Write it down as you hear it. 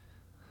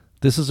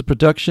This is a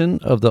production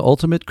of the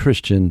Ultimate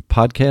Christian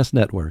Podcast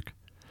Network.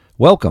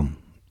 Welcome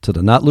to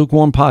the Not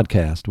Lukewarm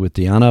Podcast with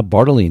Deanna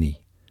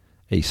Bartolini,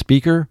 a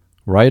speaker,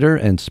 writer,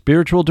 and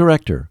spiritual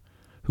director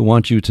who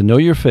wants you to know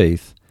your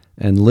faith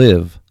and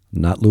live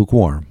not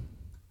lukewarm.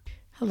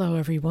 Hello,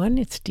 everyone.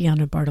 It's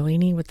Deanna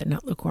Bartolini with the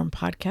Not Lukewarm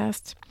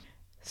Podcast.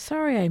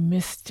 Sorry I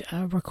missed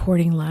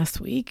recording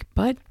last week,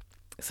 but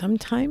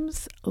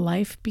sometimes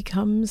life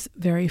becomes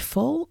very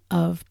full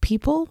of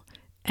people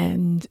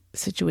and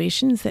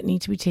situations that need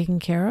to be taken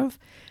care of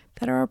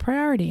that are a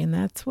priority, and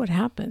that's what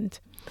happened.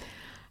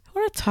 I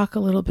want to talk a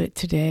little bit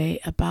today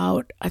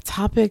about a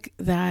topic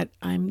that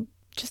I'm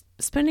just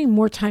spending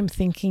more time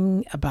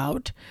thinking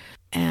about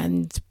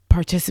and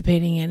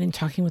participating in and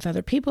talking with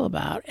other people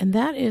about, and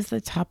that is the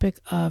topic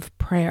of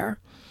prayer.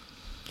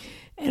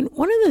 And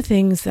one of the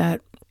things that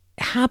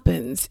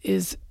happens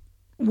is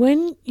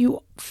when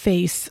you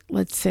face,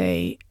 let's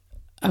say,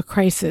 a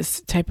crisis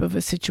type of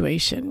a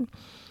situation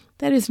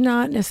that is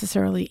not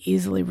necessarily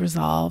easily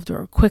resolved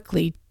or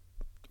quickly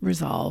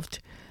resolved,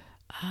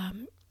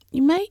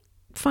 you might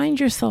find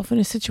yourself in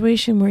a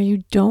situation where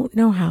you don't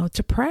know how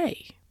to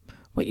pray.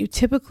 What you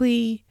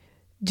typically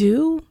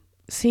do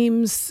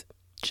seems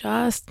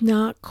just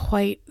not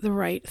quite the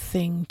right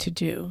thing to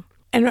do.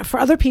 And for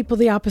other people,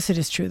 the opposite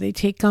is true. They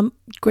take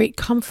great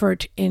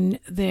comfort in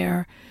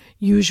their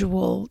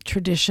usual,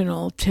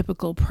 traditional,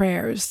 typical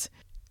prayers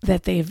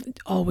that they've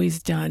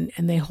always done,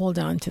 and they hold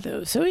on to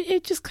those. So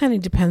it just kind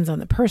of depends on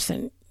the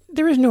person.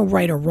 There is no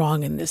right or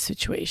wrong in this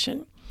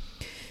situation.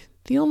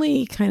 The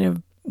only kind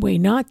of way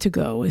not to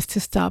go is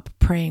to stop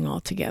praying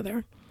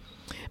altogether,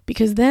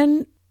 because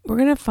then we're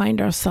going to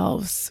find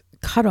ourselves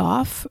cut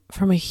off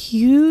from a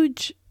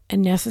huge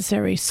and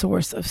necessary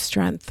source of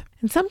strength.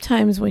 And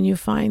sometimes when you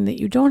find that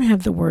you don't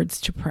have the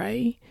words to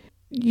pray,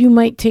 you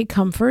might take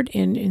comfort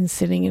in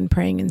sitting and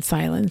praying in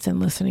silence and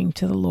listening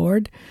to the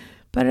Lord.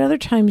 But at other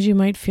times you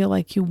might feel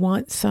like you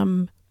want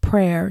some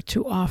prayer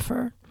to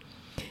offer.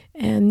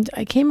 And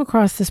I came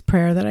across this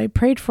prayer that I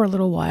prayed for a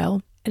little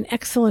while, an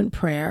excellent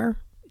prayer,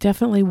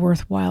 definitely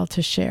worthwhile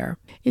to share.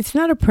 It's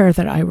not a prayer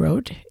that I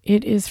wrote.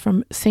 It is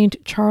from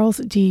St. Charles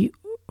de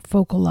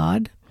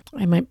Foucauld.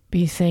 I might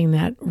be saying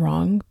that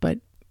wrong, but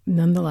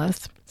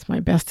nonetheless, it's my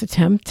best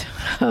attempt.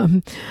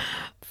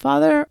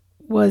 Father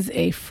was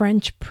a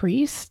French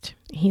priest.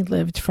 He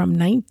lived from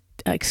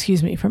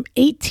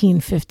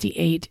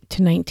 1858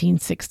 to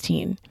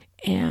 1916.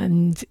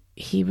 And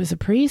he was a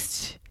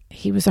priest.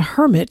 He was a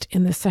hermit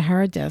in the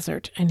Sahara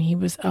Desert, and he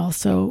was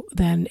also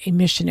then a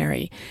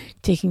missionary,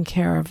 taking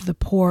care of the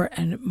poor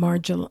and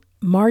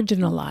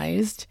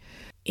marginalized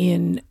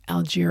in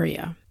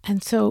Algeria.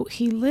 And so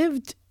he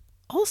lived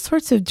all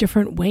sorts of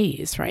different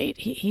ways, right?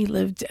 He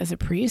lived as a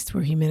priest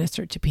where he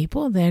ministered to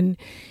people. Then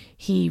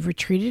he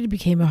retreated,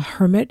 became a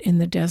hermit in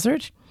the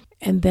desert,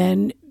 and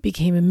then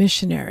became a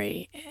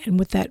missionary. And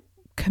with that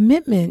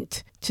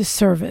commitment to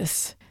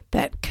service,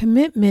 that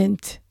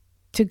commitment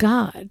to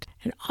God.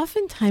 And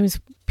oftentimes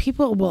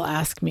people will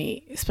ask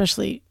me,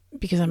 especially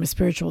because I'm a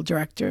spiritual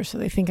director, so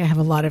they think I have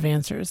a lot of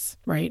answers,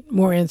 right?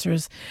 More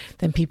answers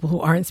than people who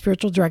aren't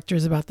spiritual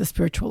directors about the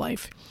spiritual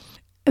life.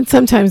 And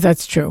sometimes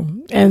that's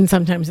true, and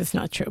sometimes it's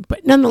not true.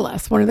 But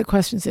nonetheless, one of the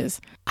questions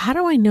is, how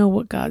do I know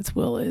what God's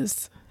will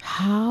is?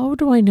 How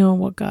do I know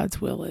what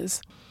God's will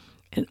is?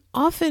 And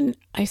often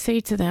I say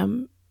to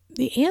them,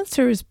 the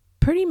answer is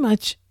pretty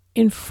much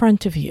in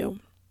front of you.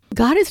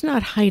 God is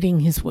not hiding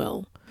his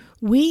will.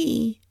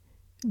 We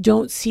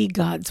don't see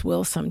God's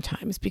will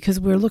sometimes because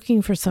we're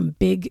looking for some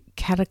big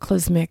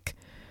cataclysmic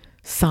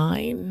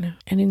sign.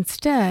 And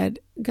instead,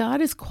 God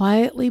is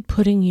quietly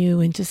putting you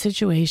into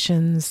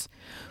situations,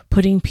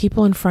 putting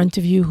people in front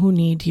of you who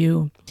need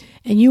you,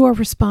 and you are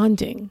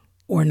responding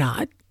or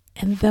not.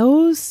 And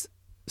those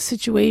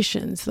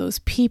situations, those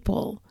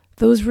people,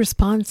 those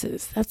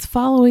responses, that's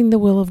following the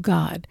will of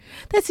God.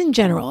 That's in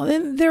general.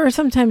 And there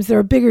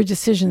are bigger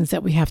decisions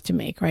that we have to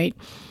make, right?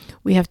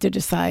 We have to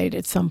decide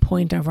at some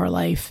point of our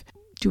life,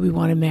 do we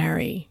want to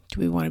marry? Do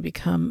we want to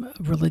become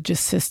a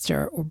religious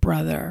sister or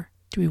brother?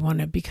 Do we want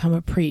to become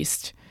a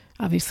priest?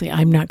 Obviously,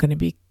 I'm not going to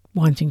be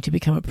wanting to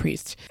become a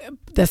priest.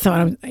 That's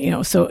not what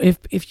I'm, so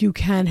if you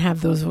can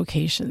have those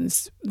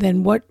vocations,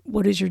 then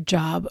what is your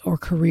job or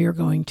career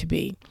going to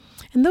be?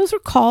 And those are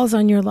calls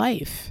on your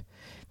life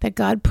that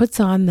God puts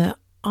on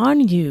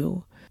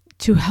you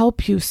to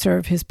help you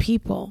serve his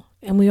people.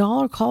 And we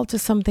all are called to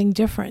something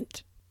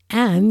different.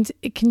 And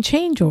it can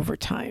change over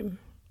time.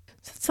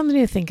 So it's something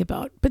to think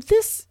about. But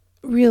this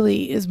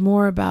really is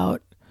more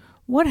about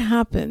what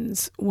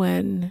happens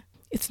when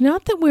it's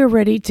not that we're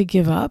ready to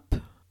give up,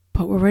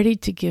 but we're ready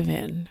to give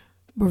in.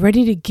 We're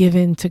ready to give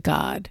in to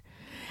God.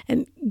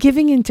 And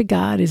giving in to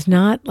God is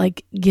not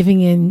like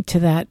giving in to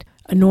that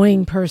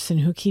annoying person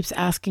who keeps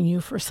asking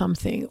you for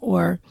something.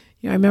 Or,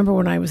 I remember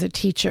when I was a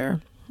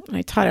teacher,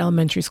 I taught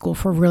elementary school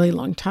for a really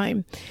long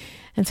time.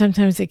 And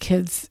sometimes the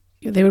kids,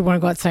 they would want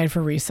to go outside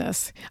for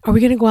recess. Are we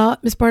going to go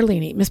out, Miss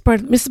Bartolini?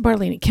 Mrs.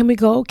 Bartolini, can we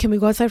go? Can we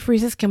go outside for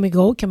recess? Can we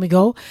go? Can we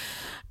go?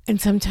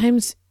 And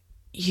sometimes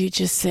you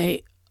just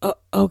say, oh,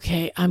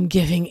 okay, I'm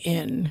giving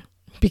in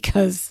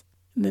because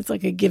it's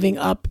like a giving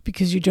up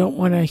because you don't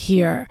want to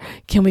hear,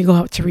 can we go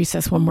out to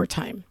recess one more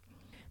time?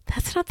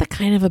 That's not the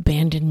kind of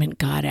abandonment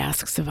God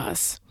asks of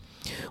us.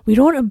 We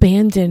don't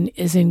abandon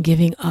as in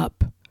giving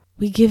up.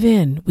 We give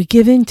in. We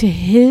give in to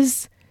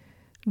his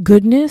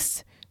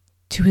goodness,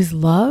 to his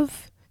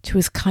love, to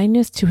his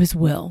kindness, to his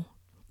will.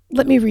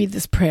 Let me read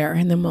this prayer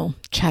and then we'll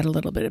chat a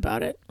little bit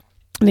about it.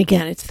 And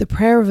again, it's the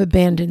prayer of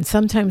abandon.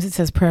 Sometimes it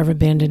says prayer of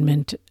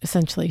abandonment,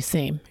 essentially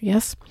same.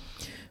 Yes?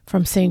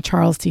 From St.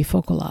 Charles de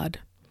Foucauld.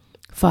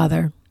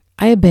 Father,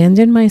 I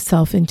abandon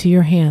myself into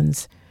your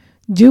hands.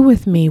 Do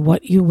with me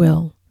what you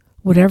will.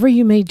 Whatever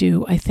you may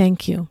do, I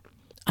thank you.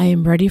 I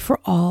am ready for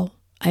all.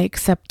 I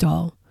accept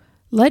all.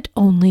 Let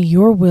only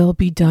your will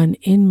be done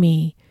in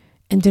me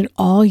and in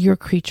all your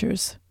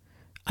creatures.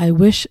 I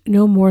wish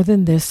no more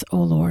than this, O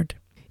Lord.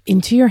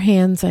 Into your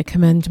hands I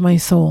commend my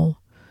soul.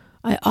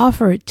 I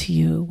offer it to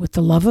you with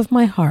the love of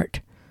my heart,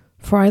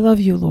 for I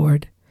love you,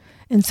 Lord,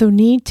 and so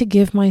need to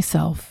give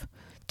myself,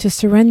 to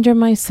surrender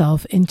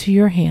myself into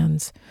your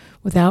hands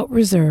without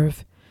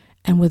reserve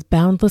and with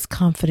boundless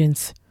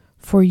confidence,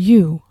 for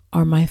you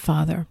are my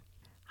Father.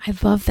 I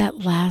love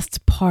that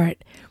last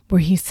part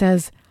where he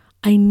says,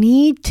 I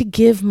need to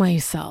give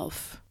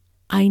myself.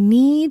 I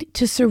need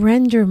to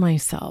surrender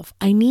myself.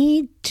 I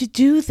need to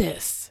do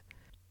this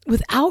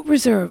without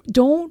reserve.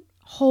 Don't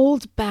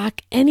hold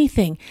back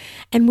anything,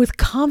 and with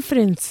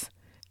confidence,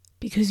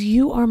 because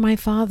you are my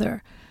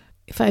Father.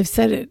 If I've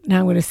said it, now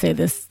I'm going to say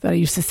this that I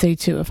used to say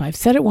too. If I've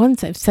said it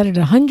once, I've said it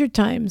 100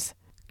 times.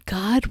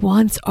 God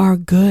wants our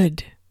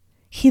good.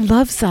 He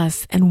loves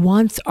us and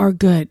wants our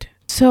good.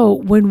 So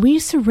when we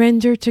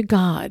surrender to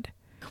God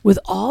with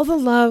all the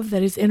love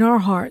that is in our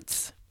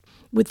hearts,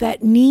 with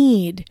that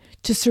need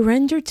to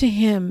surrender to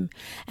him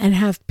and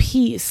have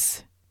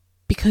peace,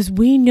 because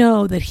we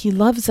know that he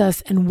loves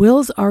us and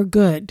wills our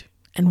good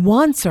and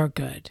wants our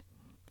good,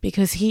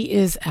 because he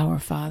is our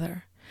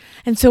Father.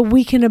 And so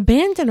we can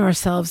abandon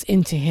ourselves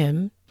into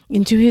him,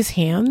 into his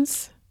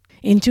hands,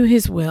 into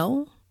his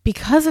will,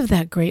 because of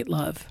that great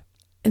love.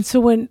 And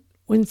so when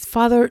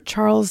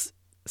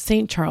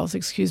St. Charles,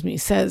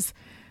 says,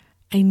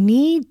 I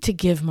need to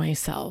give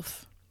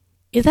myself,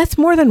 that's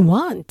more than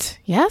want,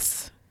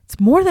 yes? It's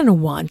more than a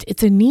want,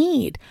 it's a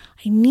need.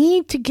 I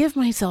need to give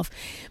myself.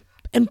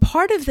 And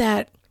part of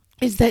that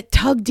is that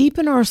tug deep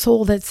in our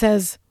soul that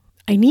says,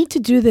 I need to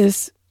do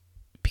this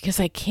because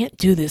I can't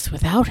do this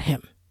without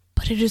him.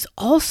 But it is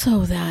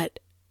also that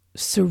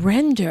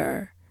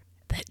surrender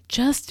that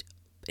just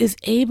is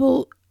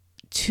able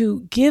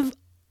to give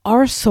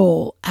our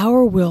soul,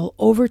 our will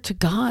over to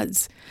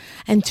God's,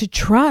 and to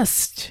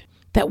trust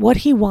that what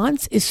he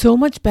wants is so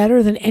much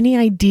better than any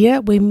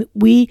idea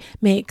we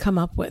may come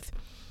up with.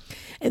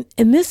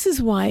 And this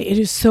is why it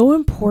is so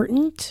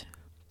important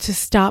to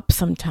stop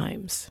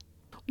sometimes.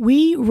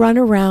 We run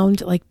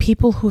around like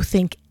people who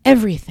think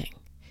everything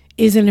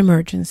is an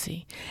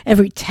emergency.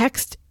 Every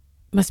text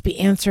must be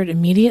answered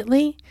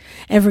immediately.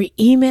 Every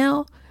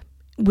email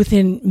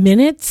within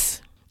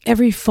minutes.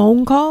 Every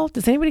phone call.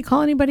 Does anybody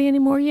call anybody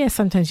anymore? Yes,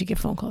 sometimes you get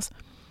phone calls.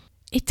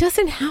 It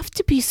doesn't have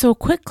to be so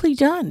quickly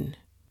done.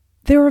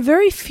 There are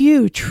very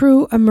few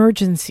true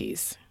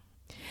emergencies.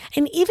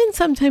 And even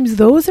sometimes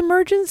those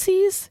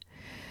emergencies,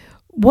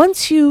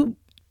 once you,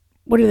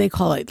 what do they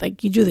call it?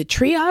 Like you do the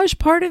triage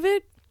part of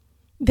it,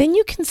 then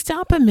you can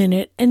stop a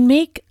minute and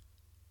make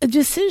a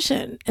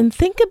decision and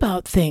think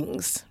about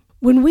things.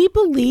 When we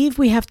believe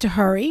we have to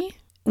hurry,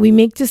 we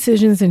make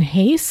decisions in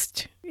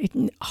haste, it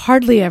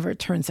hardly ever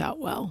turns out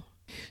well.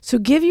 So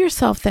give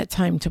yourself that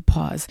time to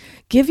pause.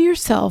 Give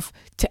yourself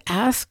to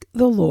ask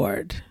the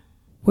Lord,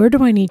 where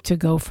do I need to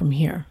go from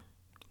here?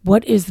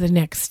 What is the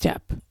next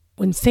step?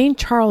 When St.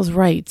 Charles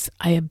writes,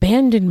 I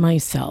abandon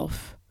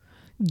myself,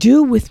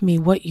 do with me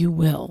what you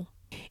will.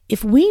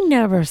 If we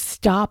never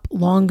stop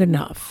long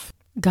enough,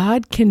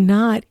 God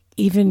cannot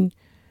even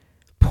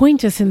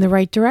point us in the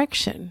right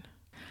direction.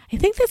 I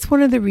think that's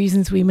one of the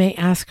reasons we may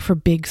ask for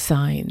big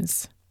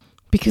signs,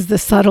 because the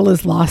subtle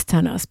is lost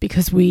on us,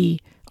 because we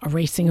are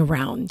racing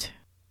around.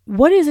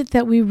 What is it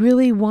that we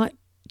really want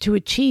to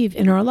achieve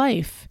in our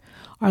life?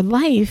 Our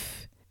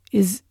life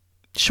is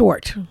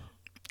short.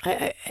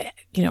 I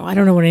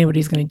don't know when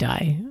anybody's going to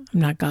die. I'm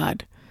not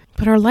God.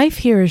 But our life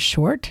here is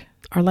short.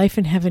 Our life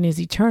in heaven is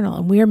eternal,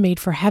 and we are made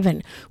for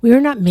heaven. We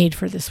are not made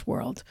for this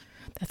world.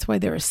 That's why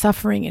there is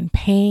suffering and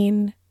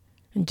pain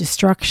and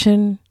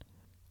destruction.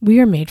 We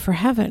are made for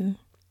heaven.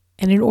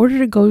 And in order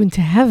to go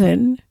into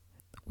heaven,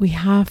 we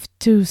have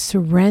to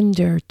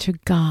surrender to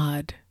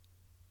God,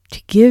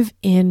 to give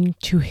in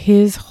to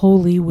his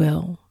holy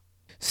will,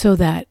 so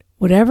that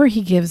whatever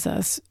he gives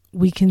us,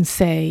 we can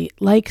say,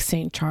 like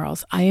St.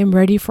 Charles, I am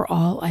ready for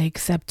all, I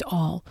accept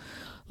all.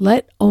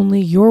 Let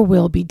only your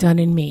will be done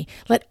in me.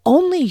 Let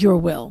only your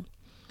will.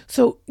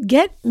 So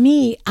get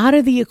me out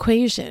of the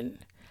equation.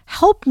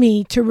 Help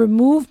me to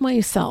remove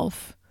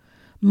myself,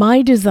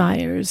 my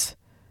desires,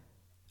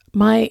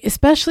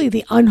 especially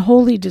the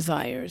unholy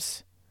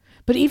desires,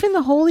 but even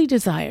the holy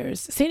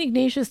desires. St.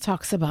 Ignatius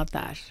talks about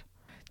that.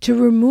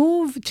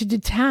 To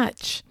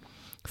detach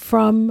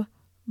from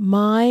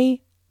my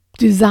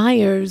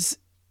desires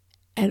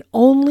and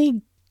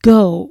only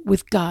go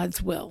with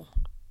God's will.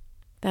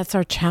 That's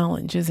our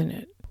challenge, isn't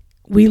it?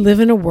 We live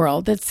in a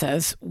world that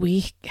says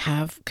we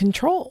have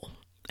control.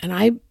 And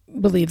I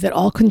believe that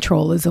all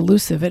control is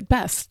elusive at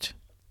best.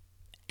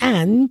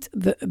 And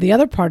the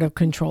other part of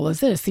control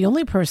is this: the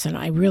only person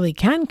I really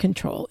can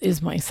control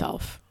is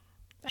myself.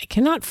 I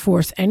cannot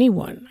force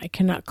anyone. I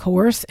cannot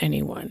coerce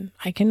anyone.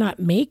 I cannot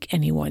make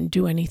anyone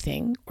do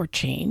anything or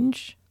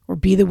change or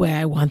be the way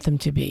I want them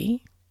to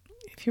be.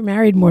 If you're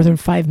married more than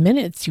 5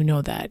 minutes, you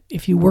know that.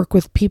 If you work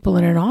with people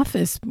in an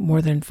office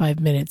more than 5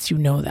 minutes, you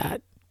know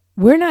that.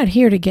 We're not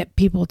here to get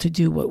people to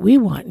do what we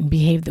want and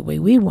behave the way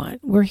we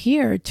want. We're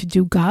here to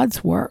do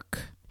God's work,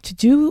 to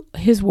do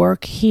his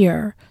work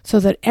here so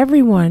that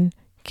everyone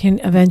can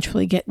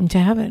eventually get into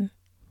heaven.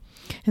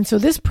 And so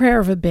this prayer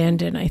of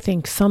abandon, I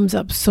think, sums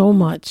up so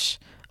much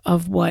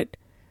of what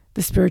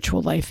the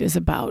spiritual life is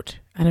about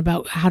and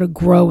about how to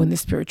grow in the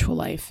spiritual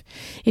life.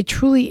 It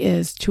truly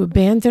is to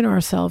abandon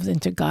ourselves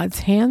into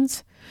God's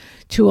hands,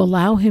 to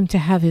allow him to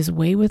have his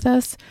way with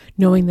us,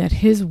 knowing that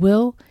his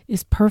will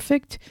is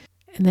perfect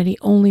and that he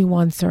only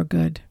wants our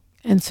good.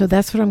 And so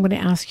that's what I'm going to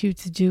ask you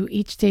to do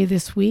each day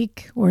this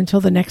week, or until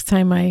the next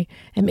time I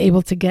am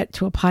able to get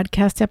to a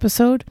podcast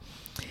episode,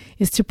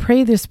 is to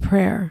pray this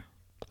prayer.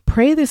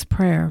 Pray this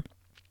prayer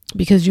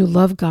because you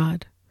love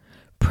God.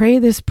 Pray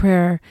this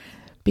prayer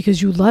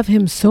because you love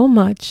him so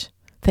much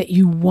that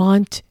you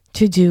want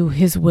to do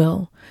his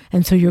will.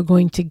 And so you're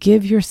going to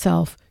give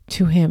yourself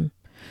to him.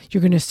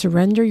 You're going to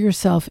surrender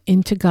yourself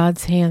into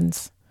God's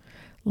hands.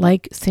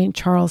 Like St.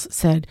 Charles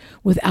said,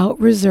 without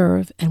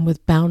reserve and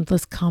with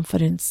boundless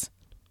confidence.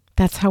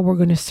 That's how we're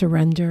going to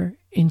surrender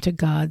into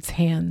God's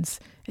hands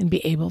and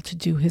be able to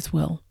do his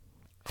will.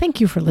 Thank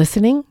you for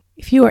listening.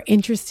 If you are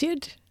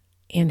interested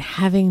in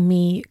having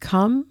me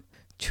come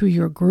to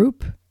your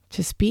group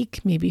to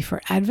speak, maybe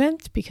for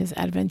Advent, because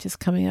Advent is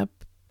coming up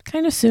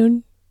kind of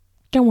soon.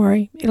 Don't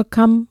worry, it'll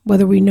come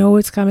whether we know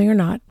it's coming or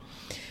not.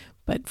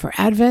 But for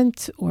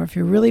Advent, or if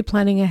you're really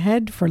planning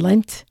ahead for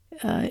Lent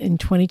in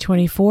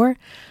 2024,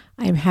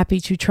 I'm happy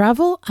to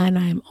travel, and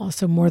I'm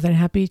also more than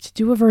happy to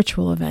do a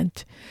virtual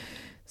event.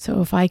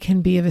 So if I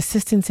can be of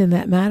assistance in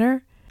that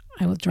matter,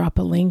 I will drop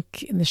a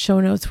link in the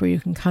show notes where you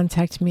can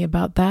contact me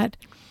about that.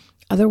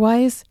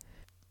 Otherwise,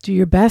 do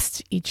your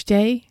best each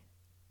day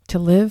to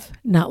live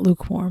not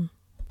lukewarm.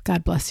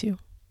 God bless you.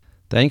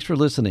 Thanks for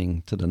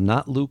listening to the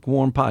Not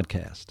Lukewarm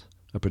Podcast,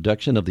 a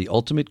production of the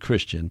Ultimate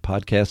Christian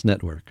Podcast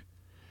Network.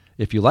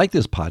 If you like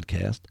this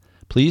podcast,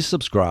 please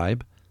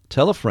subscribe,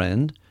 tell a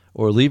friend,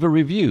 or leave a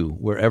review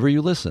wherever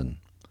you listen.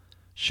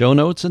 Show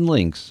notes and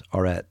links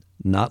are at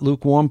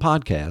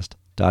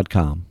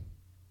notlukewarmpodcast.com.